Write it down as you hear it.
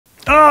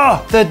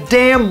Oh, the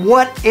damn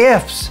what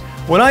ifs.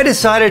 When I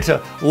decided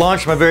to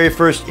launch my very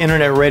first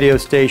internet radio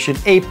station,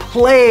 a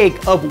plague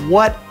of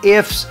what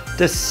ifs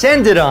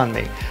descended on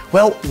me.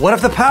 Well, what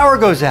if the power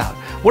goes out?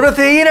 What if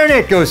the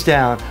internet goes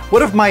down?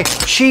 What if my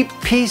cheap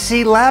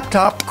PC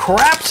laptop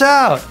craps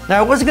out? Now,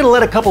 I wasn't gonna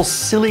let a couple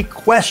silly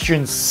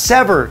questions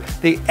sever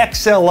the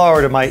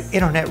XLR to my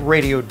internet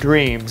radio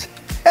dreams.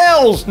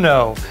 Hells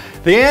no!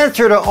 The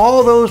answer to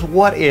all those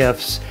what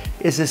ifs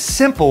is as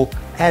simple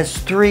as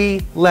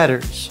 3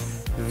 letters.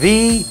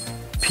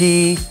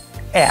 VPS.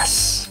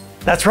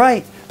 That's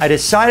right, I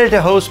decided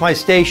to host my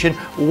station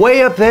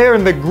way up there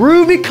in the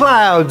groovy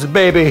clouds,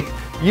 baby,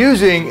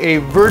 using a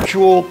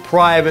virtual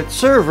private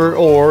server,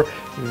 or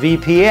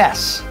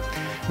VPS.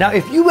 Now,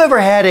 if you ever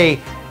had a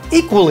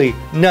equally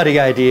nutty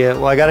idea,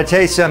 well, I gotta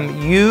tell you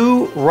something,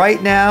 you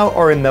right now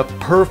are in the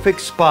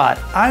perfect spot.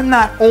 I'm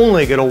not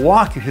only gonna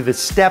walk you through the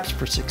steps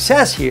for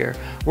success here,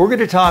 we're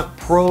gonna talk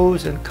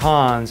pros and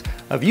cons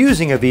of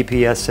using a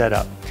VPS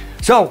setup.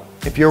 So,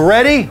 if you're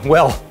ready,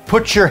 well,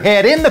 put your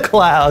head in the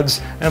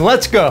clouds and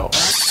let's go.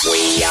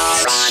 We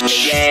are on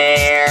the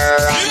air.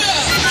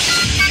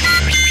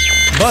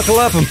 Buckle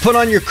up and put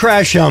on your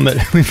crash helmet.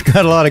 We've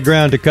got a lot of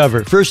ground to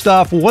cover. First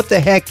off, what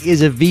the heck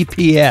is a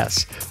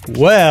VPS?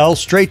 Well,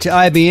 straight to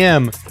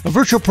IBM. A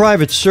virtual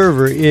private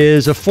server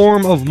is a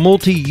form of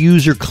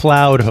multi-user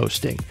cloud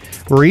hosting,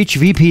 where each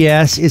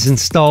VPS is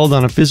installed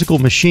on a physical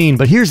machine.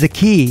 But here's the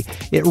key.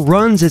 It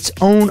runs its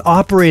own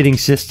operating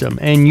system,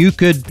 and you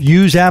could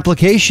use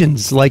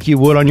applications like you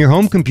would on your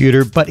home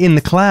computer, but in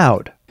the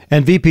cloud.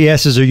 And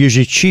VPSs are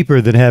usually cheaper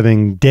than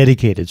having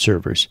dedicated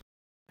servers.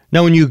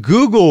 Now, when you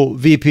Google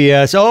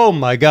VPS, oh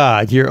my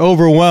God, you're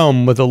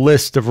overwhelmed with a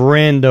list of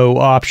rando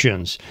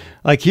options.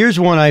 Like, here's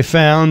one I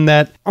found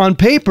that on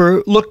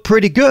paper looked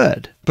pretty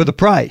good for the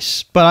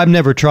price, but I've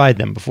never tried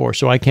them before,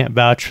 so I can't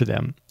vouch for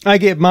them. I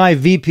get my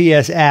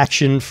VPS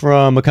action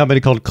from a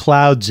company called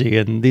Cloudzy,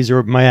 and these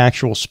are my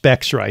actual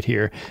specs right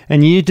here.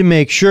 And you need to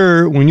make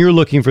sure when you're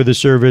looking for the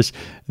service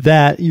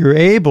that you're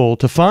able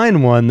to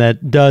find one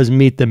that does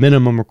meet the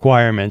minimum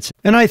requirements.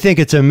 And I think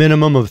it's a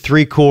minimum of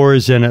 3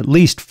 cores and at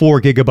least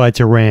 4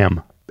 gigabytes of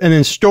RAM. And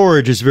then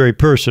storage is very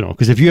personal,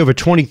 because if you have a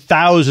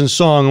 20,000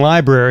 song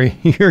library,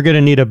 you're going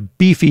to need a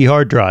beefy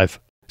hard drive.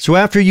 So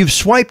after you've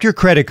swiped your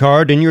credit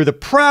card and you're the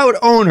proud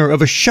owner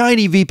of a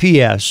shiny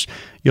VPS,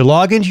 you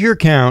log into your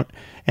account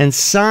and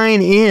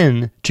sign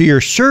in to your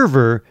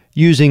server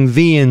using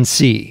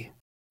VNC.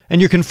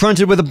 And you're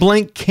confronted with a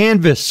blank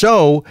canvas.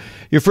 So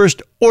your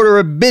first order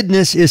of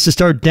business is to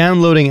start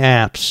downloading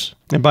apps.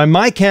 And by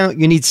my count,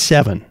 you need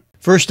 7.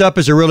 First up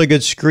is a really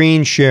good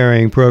screen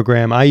sharing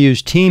program. I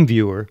use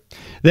TeamViewer.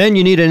 Then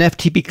you need an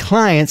FTP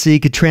client so you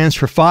could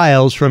transfer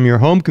files from your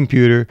home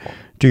computer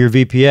to your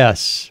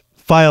VPS.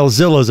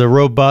 FileZilla is a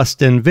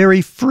robust and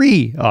very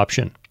free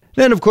option.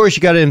 Then, of course,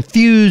 you got to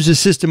infuse the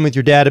system with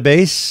your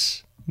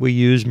database. We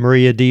use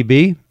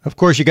MariaDB. Of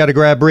course, you got to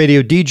grab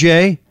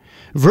RadioDJ,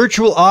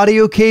 virtual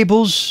audio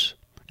cables,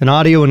 an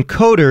audio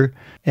encoder,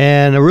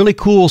 and a really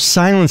cool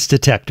silence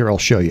detector I'll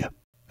show you.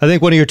 I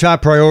think one of your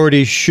top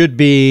priorities should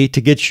be to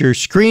get your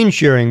screen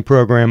sharing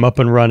program up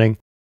and running.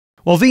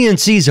 Well,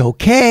 VNC's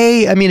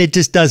okay. I mean, it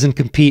just doesn't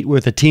compete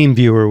with a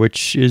TeamViewer,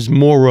 which is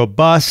more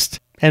robust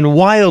and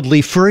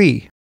wildly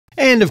free.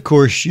 And of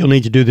course, you'll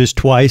need to do this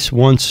twice,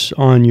 once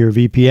on your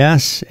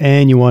VPS,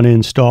 and you want to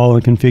install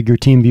and configure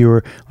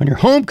TeamViewer on your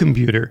home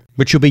computer,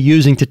 which you'll be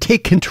using to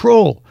take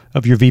control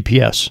of your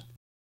VPS.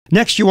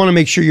 Next, you want to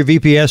make sure your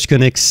VPS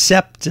can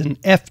accept an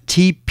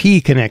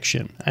FTP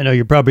connection. I know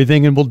you're probably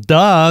thinking, well,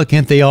 duh,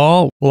 can't they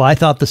all? Well, I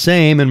thought the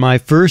same, and my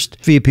first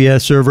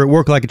VPS server, it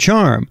worked like a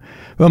charm.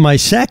 But my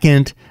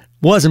second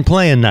wasn't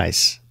playing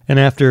nice. And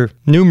after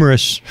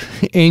numerous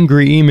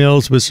angry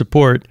emails with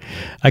support,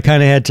 I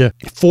kind of had to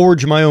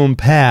forge my own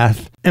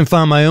path and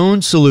found my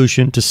own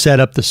solution to set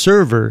up the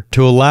server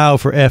to allow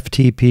for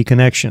FTP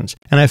connections.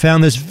 And I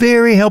found this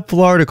very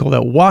helpful article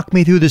that walked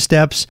me through the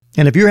steps.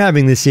 And if you're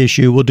having this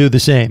issue, we'll do the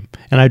same.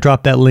 And I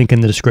dropped that link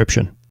in the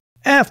description.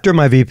 After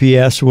my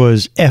VPS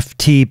was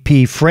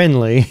FTP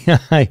friendly,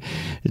 I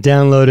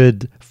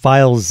downloaded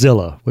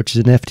FileZilla, which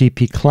is an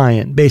FTP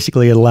client.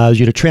 Basically, it allows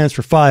you to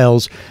transfer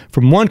files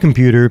from one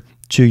computer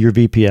to your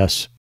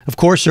VPS. Of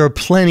course, there are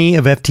plenty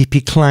of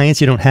FTP clients.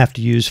 You don't have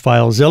to use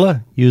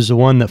FileZilla. Use the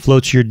one that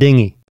floats your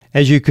dinghy.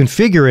 As you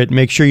configure it,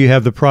 make sure you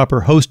have the proper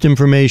host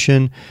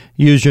information,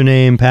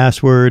 username,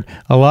 password.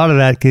 A lot of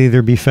that can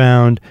either be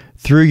found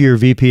through your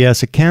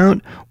VPS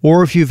account,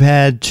 or if you've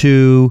had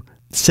to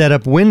set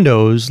up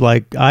Windows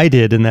like I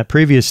did in that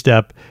previous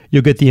step,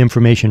 you'll get the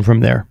information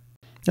from there.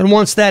 And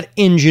once that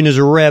engine is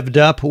revved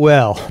up,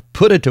 well,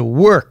 put it to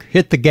work.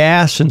 Hit the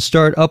gas and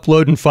start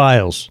uploading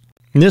files.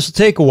 And this will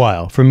take a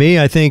while. For me,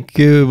 I think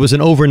it was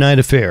an overnight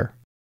affair.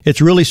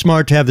 It's really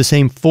smart to have the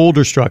same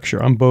folder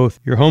structure on both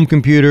your home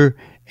computer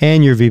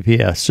and your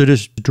VPS. So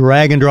just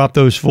drag and drop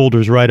those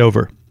folders right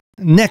over.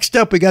 Next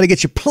up, we got to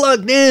get you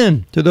plugged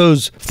in to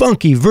those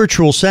funky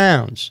virtual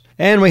sounds.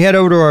 And we head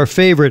over to our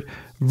favorite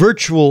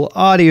virtual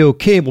audio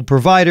cable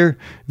provider,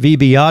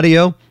 VB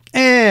Audio.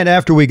 And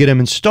after we get them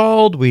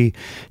installed, we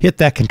hit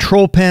that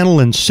control panel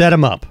and set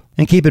them up.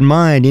 And keep in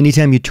mind,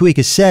 anytime you tweak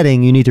a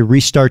setting, you need to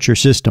restart your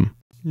system.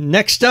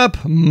 Next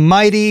up,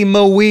 Mighty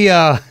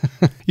Maria.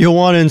 You'll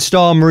want to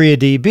install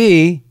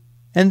MariaDB,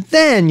 and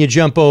then you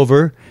jump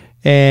over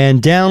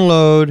and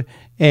download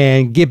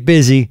and get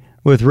busy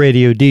with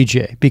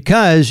RadioDJ,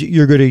 because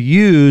you're going to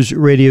use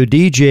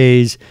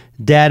RadioDJ's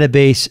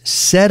database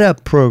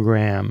setup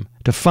program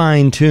to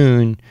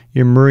fine-tune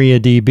your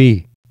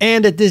MariaDB.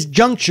 And at this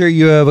juncture,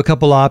 you have a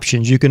couple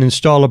options. You can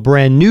install a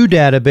brand new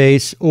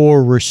database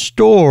or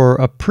restore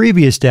a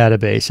previous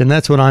database, and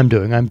that's what I'm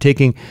doing. I'm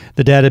taking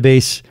the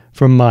database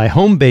from my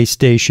home base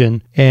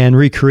station and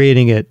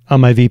recreating it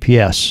on my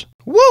VPS.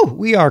 Woo!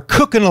 We are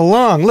cooking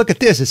along. Look at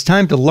this. It's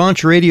time to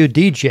launch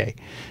RadioDJ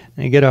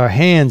and get our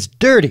hands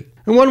dirty.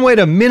 And one way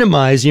to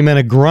minimize the amount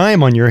of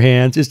grime on your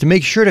hands is to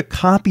make sure to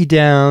copy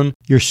down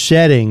your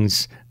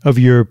settings of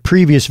your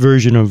previous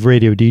version of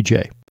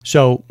RadioDJ.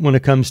 So when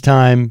it comes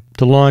time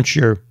to launch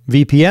your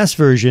VPS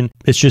version,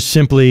 it's just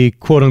simply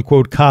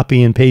quote-unquote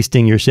copy and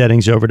pasting your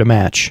settings over to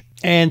match.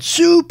 And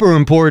super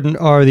important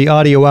are the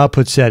audio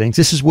output settings.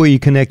 This is where you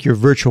connect your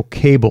virtual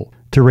cable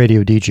to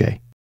RadioDJ.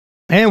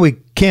 And we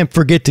can't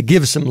forget to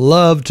give some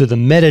love to the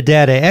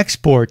metadata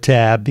export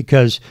tab,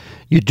 because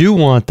you do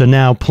want the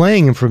now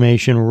playing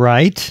information,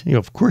 right?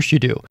 Of course you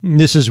do.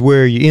 This is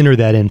where you enter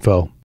that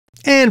info.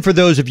 And for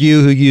those of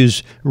you who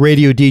use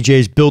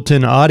RadioDJ's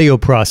built-in audio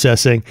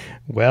processing,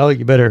 well,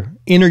 you better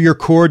enter your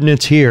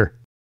coordinates here.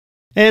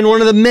 And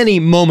one of the many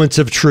moments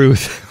of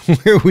truth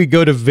where we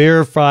go to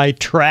verify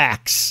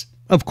tracks.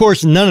 Of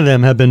course, none of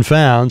them have been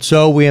found,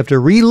 so we have to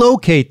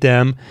relocate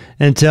them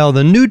and tell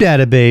the new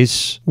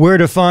database where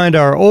to find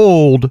our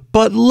old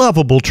but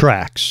lovable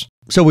tracks.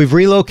 So we've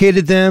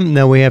relocated them,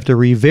 now we have to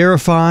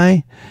re-verify.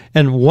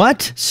 And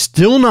what?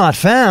 Still not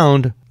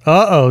found?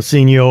 Uh-oh,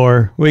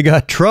 senor. We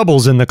got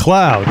troubles in the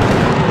cloud.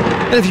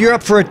 And if you're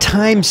up for a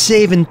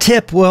time-saving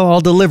tip, well,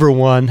 I'll deliver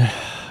one.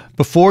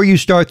 Before you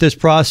start this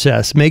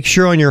process, make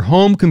sure on your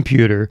home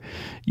computer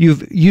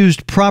you've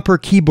used proper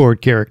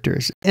keyboard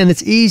characters. And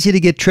it's easy to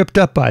get tripped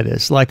up by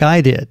this, like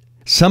I did.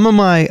 Some of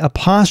my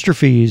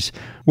apostrophes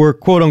were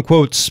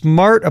quote-unquote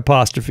smart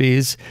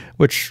apostrophes,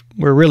 which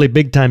were really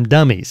big-time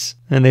dummies,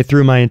 and they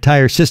threw my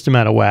entire system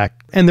out of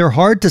whack. And they're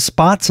hard to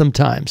spot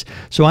sometimes,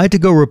 so I had to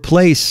go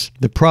replace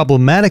the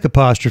problematic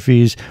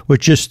apostrophes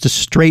with just the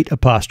straight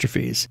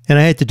apostrophes. And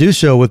I had to do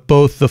so with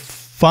both the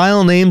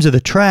file names of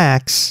the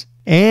tracks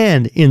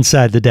and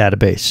inside the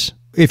database.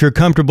 If you're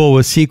comfortable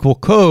with SQL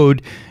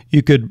code,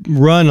 you could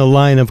run a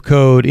line of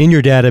code in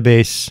your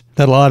database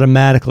that'll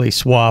automatically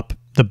swap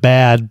the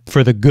bad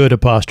for the good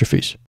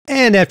apostrophes.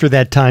 And after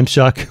that time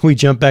suck, we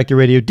jump back to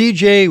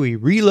RadioDJ, we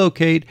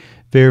relocate,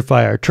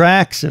 verify our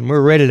tracks, and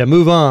we're ready to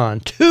move on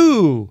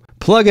to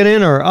plugging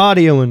in our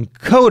audio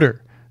encoder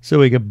so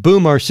we can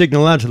boom our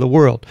signal out to the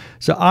world.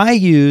 So I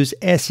use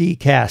SE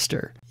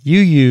Caster. You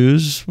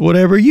use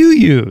whatever you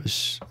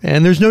use,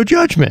 and there's no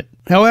judgment.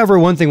 However,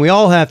 one thing we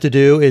all have to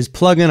do is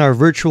plug in our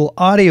virtual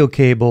audio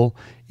cable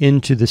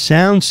into the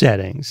sound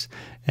settings.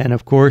 And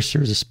of course,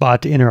 there's a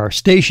spot to enter our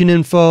station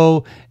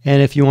info.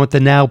 And if you want the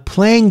now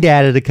playing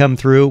data to come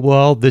through,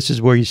 well, this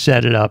is where you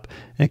set it up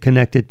and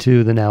connect it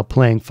to the now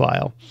playing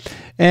file.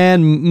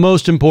 And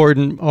most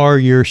important are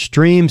your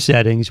stream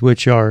settings,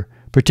 which are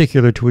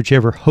particular to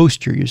whichever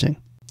host you're using.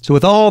 So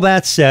with all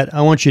that set,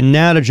 I want you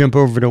now to jump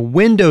over to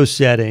Windows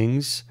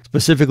settings,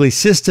 specifically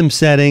System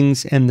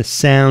Settings and the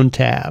Sound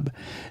tab.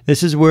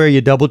 This is where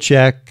you double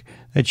check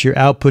that your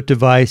output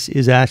device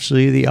is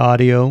actually the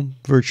audio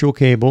virtual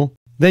cable.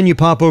 Then you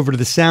pop over to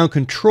the Sound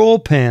Control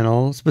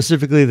panel,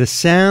 specifically the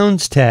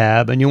Sounds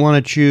tab, and you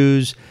want to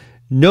choose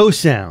No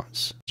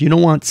Sounds. You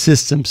don't want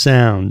system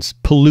sounds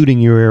polluting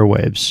your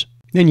airwaves.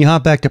 Then you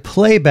hop back to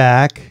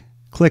Playback,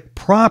 click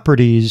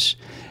Properties,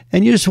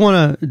 and you just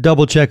want to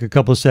double check a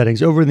couple of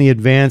settings. Over in the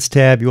Advanced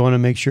tab, you want to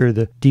make sure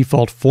the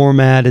default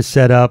format is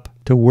set up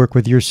to work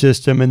with your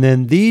system, and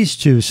then these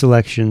two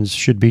selections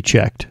should be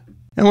checked.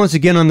 And once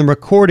again, on the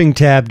Recording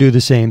tab, do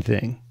the same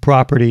thing.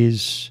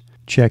 Properties,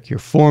 check your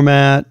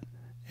format,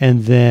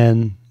 and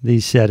then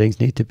these settings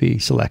need to be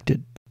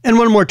selected. And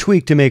one more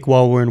tweak to make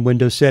while we're in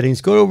Windows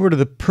settings, go over to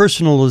the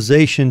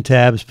Personalization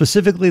tab,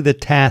 specifically the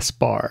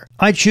Taskbar.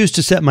 I choose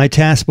to set my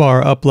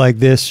Taskbar up like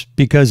this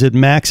because it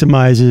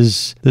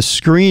maximizes the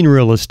screen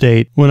real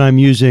estate when I'm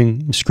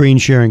using screen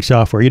sharing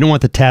software. You don't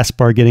want the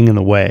Taskbar getting in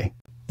the way.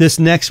 This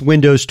next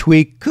Windows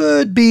tweak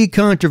could be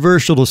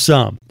controversial to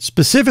some,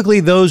 specifically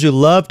those who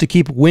love to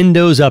keep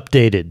Windows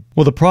updated.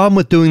 Well, the problem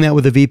with doing that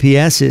with a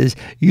VPS is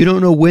you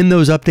don't know when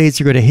those updates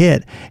are going to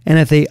hit, and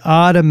if they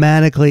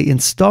automatically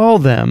install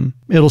them,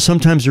 it'll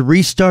sometimes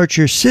restart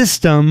your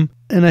system,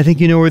 and I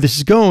think you know where this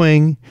is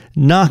going,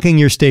 knocking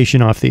your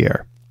station off the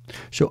air.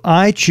 So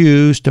I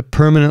choose to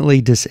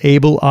permanently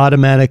disable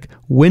automatic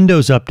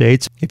Windows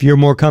updates. If you're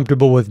more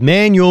comfortable with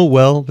manual,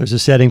 well, there's a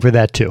setting for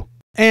that too.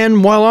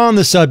 And while on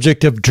the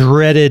subject of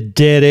dreaded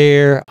dead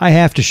air, I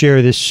have to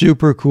share this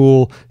super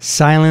cool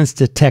silence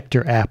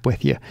detector app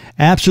with you.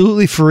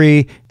 Absolutely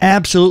free,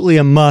 absolutely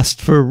a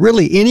must for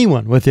really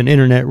anyone with an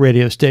internet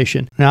radio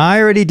station. Now, I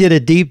already did a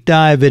deep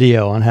dive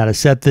video on how to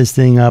set this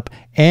thing up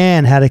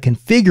and how to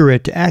configure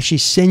it to actually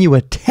send you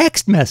a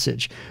text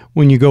message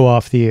when you go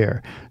off the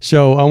air.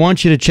 So I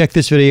want you to check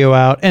this video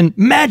out, and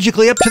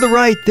magically up to the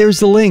right, there's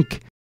the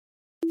link.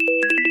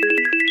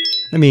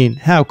 I mean,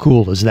 how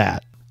cool is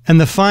that? And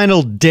the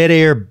final dead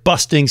air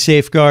busting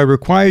safeguard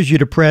requires you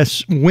to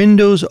press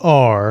Windows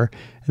R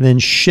and then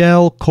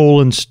shell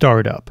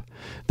startup.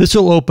 This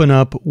will open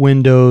up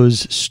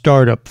Windows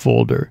startup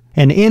folder.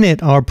 And in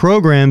it are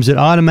programs that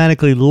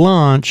automatically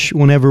launch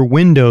whenever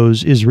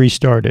Windows is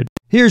restarted.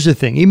 Here's the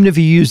thing, even if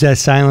you use that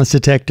silence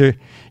detector,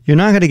 you're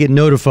not going to get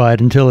notified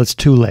until it's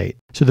too late.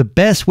 So the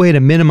best way to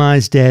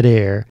minimize dead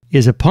air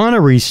is upon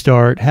a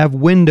restart, have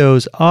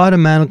Windows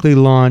automatically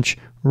launch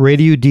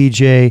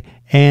RadioDJ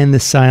and the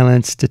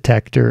Silence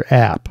Detector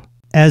app.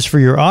 As for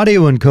your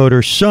audio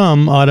encoder,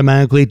 some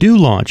automatically do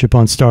launch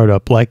upon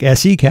startup, like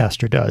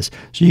SEcaster does.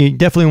 So you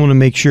definitely want to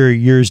make sure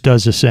yours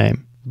does the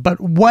same.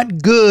 But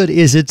what good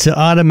is it to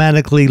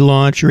automatically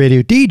launch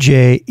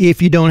RadioDJ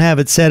if you don't have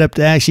it set up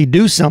to actually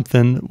do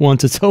something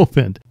once it's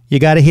opened? You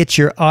got to hit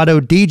your Auto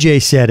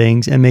DJ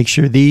settings and make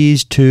sure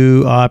these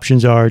two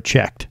options are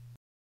checked.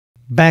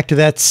 Back to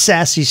that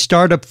sassy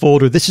startup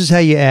folder, this is how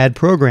you add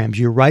programs.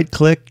 You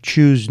right-click,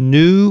 choose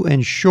New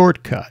and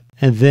Shortcut,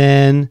 and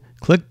then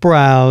click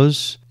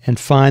Browse and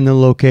find the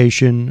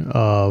location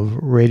of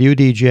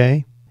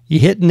RadioDJ. You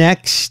hit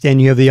Next, and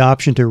you have the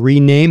option to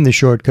rename the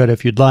shortcut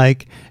if you'd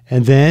like,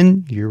 and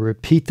then you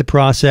repeat the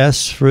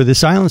process for the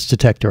Silence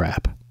Detector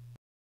app.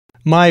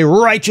 My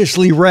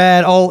righteously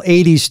rad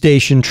all-80s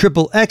station,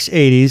 Triple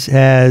X80s,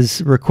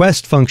 has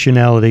request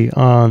functionality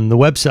on the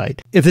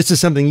website. If this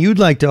is something you'd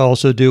like to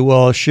also do,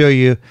 well, I'll show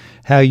you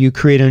how you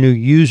create a new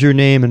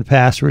username and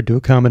password to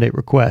accommodate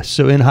requests.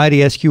 So in Heidi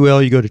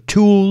SQL, you go to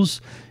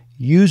Tools,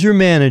 User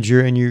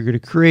Manager, and you're going to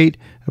create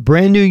a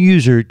brand new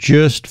user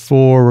just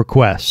for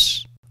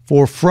requests.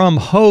 For From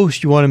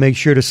Host, you want to make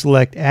sure to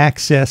select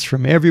Access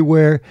from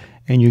Everywhere,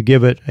 and you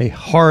give it a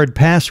hard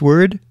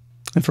password.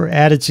 And for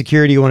added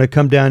security, you want to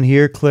come down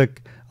here,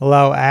 click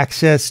Allow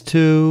Access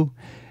To,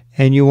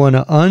 and you want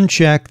to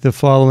uncheck the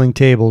following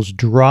tables,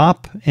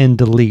 Drop and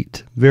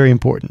Delete. Very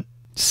important.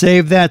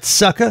 Save that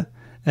sucker,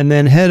 and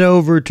then head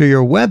over to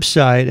your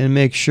website and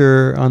make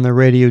sure on the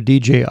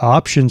RadioDJ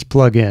Options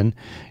plugin,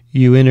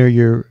 you enter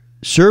your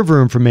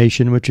server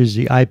information, which is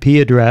the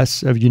IP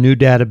address of your new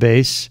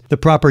database, the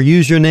proper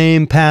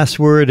username,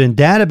 password, and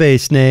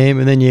database name,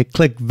 and then you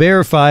click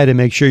Verify to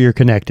make sure you're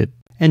connected.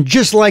 And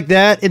just like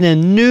that, in a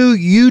new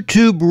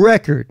YouTube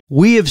record,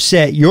 we have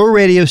set your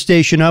radio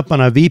station up on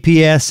a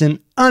VPS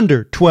in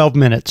under 12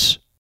 minutes.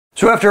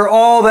 So after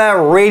all that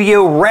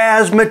radio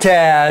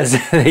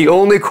razzmatazz, the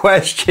only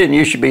question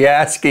you should be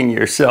asking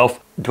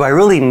yourself, do I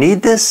really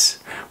need this?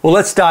 Well,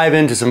 let's dive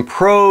into some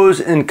pros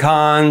and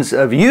cons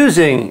of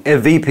using a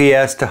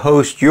VPS to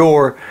host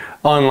your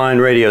online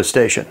radio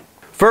station.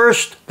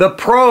 First, the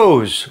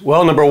pros.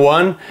 Well, number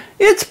one,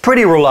 it's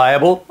pretty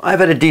reliable. I've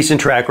had a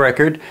decent track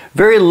record.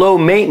 Very low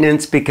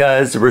maintenance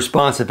because the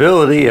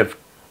responsibility of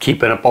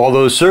keeping up all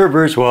those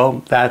servers,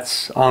 well,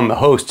 that's on the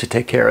host to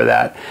take care of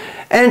that.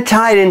 And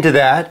tied into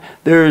that,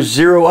 there's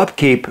zero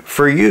upkeep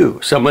for you.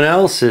 Someone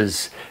else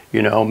is,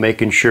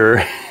 making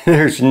sure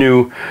there's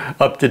new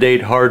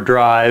up-to-date hard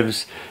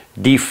drives,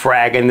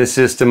 defragging the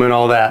system and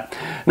all that.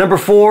 Number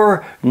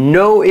four,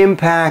 no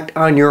impact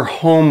on your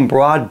home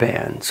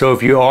broadband. So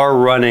if you are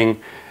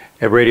running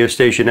a radio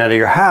station out of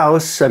your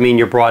house,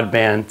 your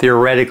broadband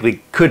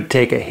theoretically could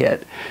take a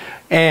hit.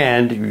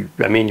 And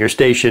your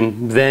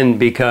station then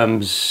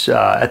becomes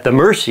at the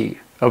mercy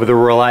of the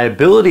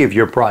reliability of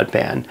your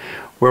broadband,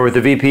 where with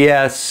the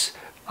VPS,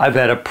 I've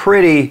had a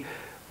pretty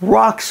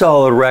rock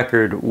solid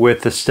record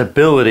with the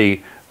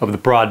stability of the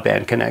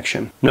broadband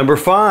connection. Number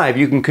five,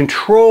 you can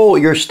control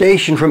your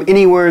station from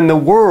anywhere in the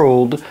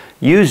world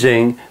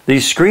using the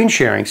screen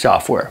sharing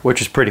software,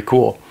 which is pretty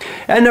cool.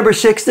 And number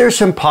six, there's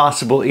some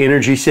possible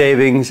energy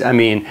savings.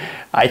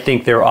 I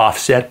think they're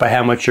offset by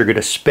how much you're going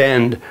to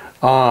spend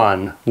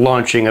on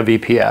launching a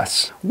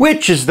VPS,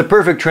 which is the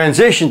perfect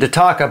transition to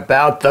talk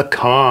about the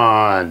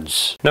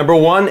cons. Number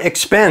one,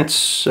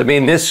 expense.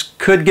 This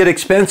could get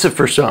expensive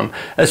for some,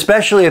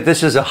 especially if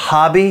this is a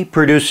hobby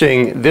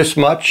producing this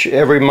much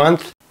every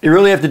month. You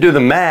really have to do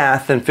the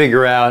math and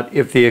figure out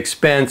if the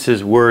expense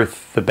is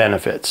worth the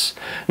benefits.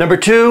 Number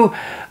two,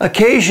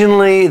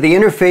 occasionally the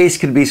interface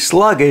could be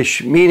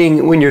sluggish,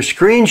 meaning when you're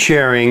screen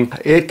sharing,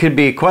 it could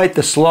be quite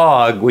the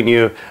slog when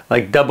you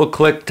double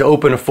click to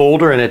open a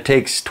folder and it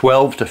takes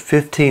 12 to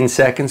 15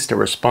 seconds to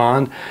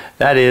respond.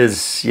 That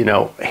is,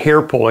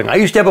 hair pulling. I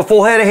used to have a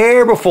full head of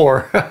hair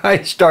before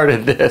I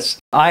started this.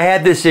 I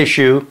had this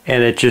issue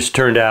and it just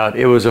turned out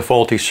it was a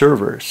faulty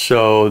server.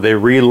 So they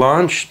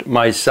relaunched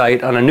my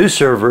site on a new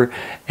server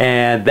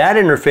and that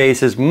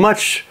interface is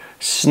much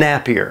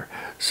snappier.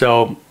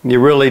 So you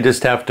really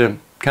just have to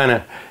kind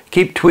of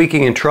Keep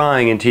tweaking and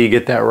trying until you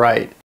get that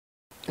right.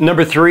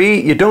 Number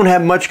 3, you don't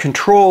have much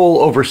control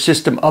over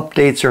system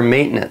updates or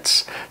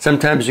maintenance.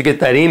 Sometimes you get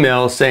that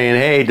email saying,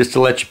 hey, just to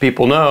let you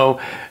people know,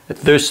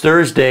 this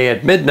Thursday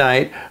at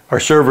midnight, our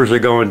servers are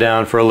going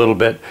down for a little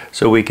bit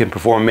so we can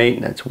perform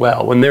maintenance.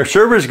 Well, when their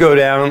servers go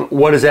down,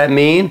 what does that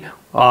mean?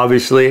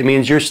 Obviously, it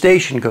means your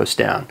station goes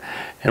down.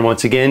 And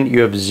once again,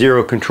 you have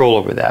zero control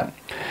over that.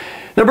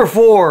 Number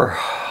 4,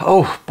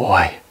 oh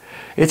boy,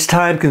 it's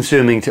time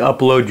consuming to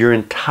upload your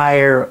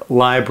entire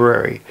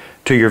library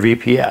to your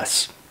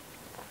VPS.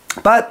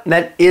 But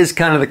that is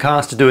kind of the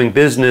cost of doing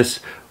business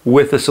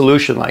with a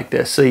solution like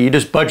this. So you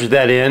just budget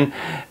that in,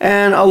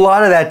 and a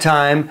lot of that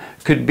time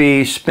could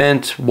be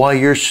spent while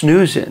you're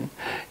snoozing.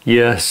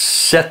 You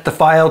set the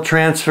file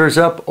transfers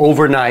up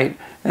overnight,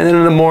 and then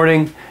in the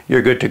morning,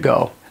 you're good to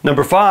go.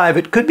 Number 5,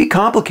 it could be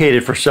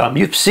complicated for some.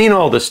 You've seen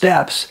all the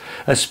steps,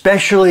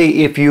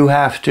 especially if you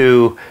have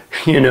to,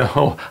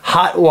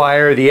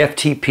 hotwire the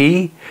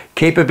FTP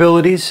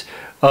capabilities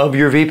of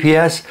your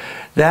VPS.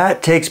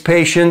 That takes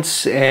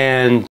patience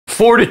and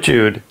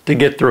fortitude to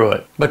get through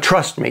it. But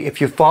trust me, if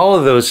you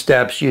follow those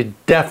steps, you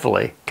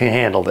definitely can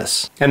handle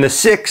this. And the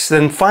 6th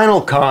and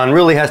final con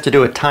really has to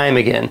do with time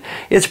again.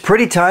 It's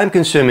pretty time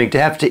consuming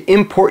to have to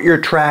import your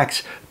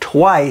tracks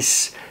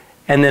twice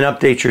and then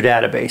update your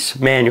database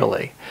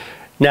manually.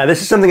 Now,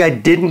 this is something I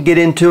didn't get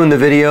into in the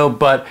video,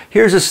 but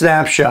here's a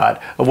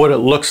snapshot of what it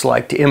looks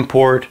like to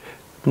import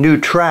new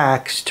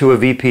tracks to a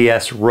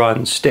VPS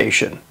run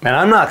station. And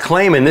I'm not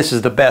claiming this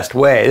is the best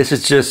way. This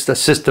is just a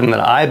system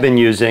that I've been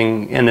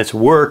using and it's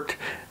worked.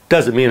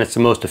 Doesn't mean it's the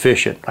most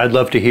efficient. I'd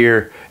love to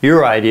hear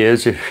your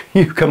ideas if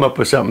you come up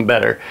with something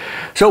better.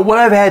 So what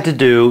I've had to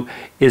do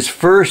is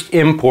first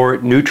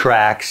import new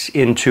tracks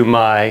into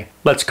my,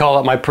 let's call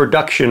it my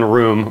production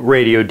room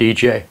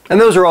RadioDJ. And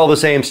those are all the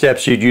same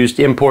steps you'd use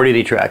to import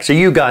any track. So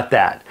you got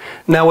that.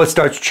 Now what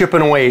starts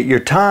chipping away at your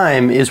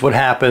time is what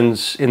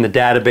happens in the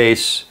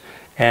database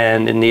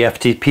and in the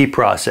FTP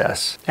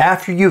process.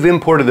 After you've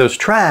imported those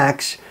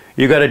tracks,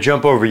 you got to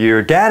jump over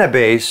your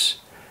database,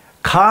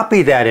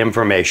 copy that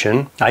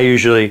information. I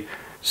usually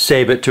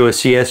save it to a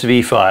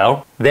CSV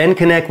file, then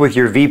connect with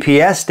your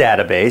VPS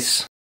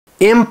database,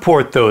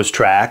 import those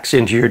tracks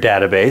into your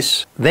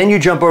database, then you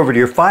jump over to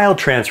your file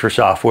transfer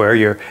software,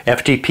 your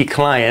FTP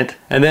client,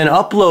 and then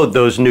upload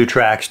those new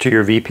tracks to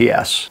your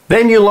VPS.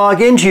 Then you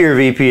log into your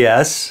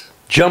VPS,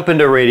 jump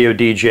into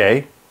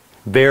RadioDJ,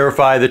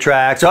 verify the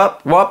tracks.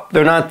 Oh,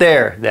 they're not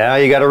there. Now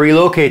you got to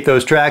relocate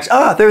those tracks.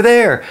 Ah, they're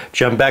there.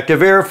 Jump back to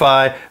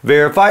verify.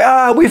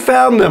 Ah, we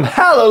found them.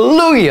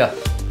 Hallelujah.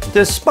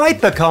 Despite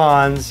the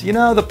cons,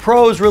 the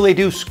pros really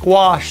do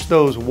squash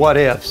those what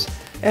ifs.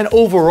 And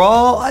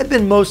overall, I've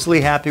been mostly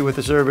happy with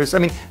the service. I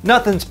mean,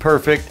 nothing's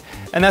perfect.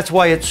 And that's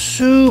why it's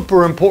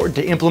super important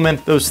to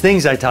implement those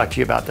things I talked to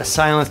you about, the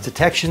silence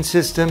detection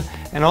system,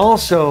 and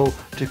also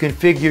to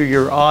configure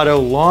your auto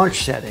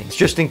launch settings,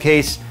 just in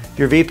case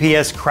your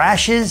VPS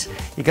crashes.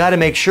 You got to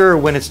make sure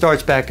when it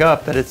starts back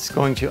up that it's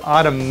going to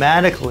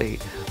automatically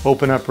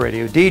open up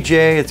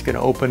RadioDJ. It's going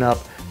to open up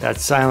that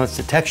silence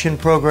detection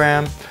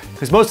program,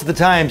 because most of the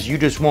times you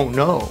just won't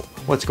know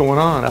what's going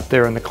on up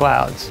there in the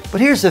clouds. But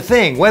here's the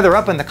thing, whether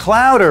up in the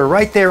cloud or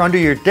right there under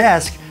your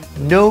desk,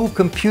 no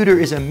computer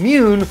is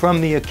immune from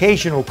the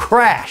occasional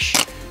crash.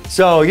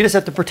 So you just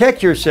have to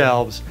protect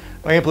yourselves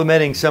by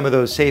implementing some of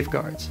those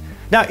safeguards.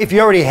 Now, if you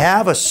already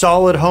have a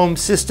solid home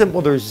system,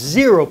 well, there's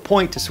zero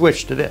point to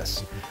switch to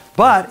this.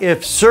 But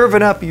if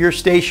serving up your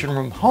station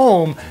from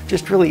home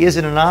just really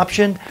isn't an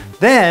option,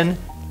 then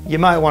you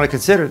might want to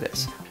consider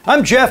this.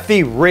 I'm Jeff,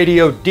 the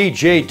Radio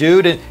DJ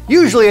dude, and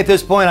usually at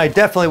this point I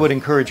definitely would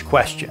encourage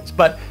questions.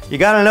 But you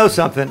gotta know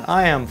something,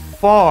 I am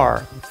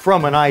far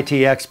from an IT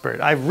expert.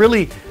 I've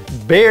really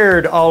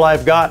bared all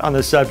I've got on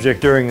the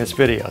subject during this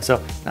video,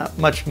 so not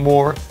much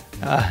more.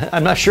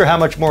 I'm not sure how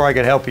much more I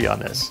could help you on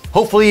this.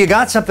 Hopefully you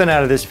got something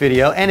out of this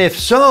video, and if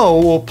so,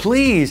 well,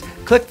 please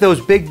click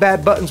those big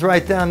bad buttons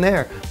right down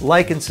there,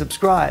 like and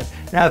subscribe.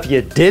 Now, if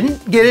you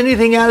didn't get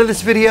anything out of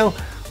this video,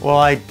 well,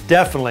 I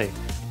definitely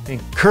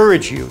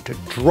encourage you to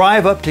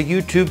drive up to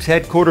YouTube's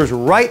headquarters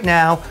right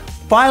now,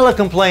 file a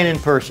complaint in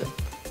person.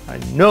 I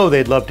know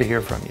they'd love to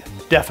hear from you,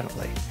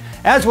 definitely.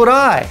 As would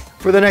I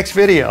for the next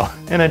video.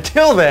 And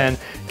until then,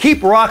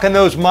 keep rocking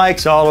those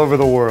mics all over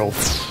the world.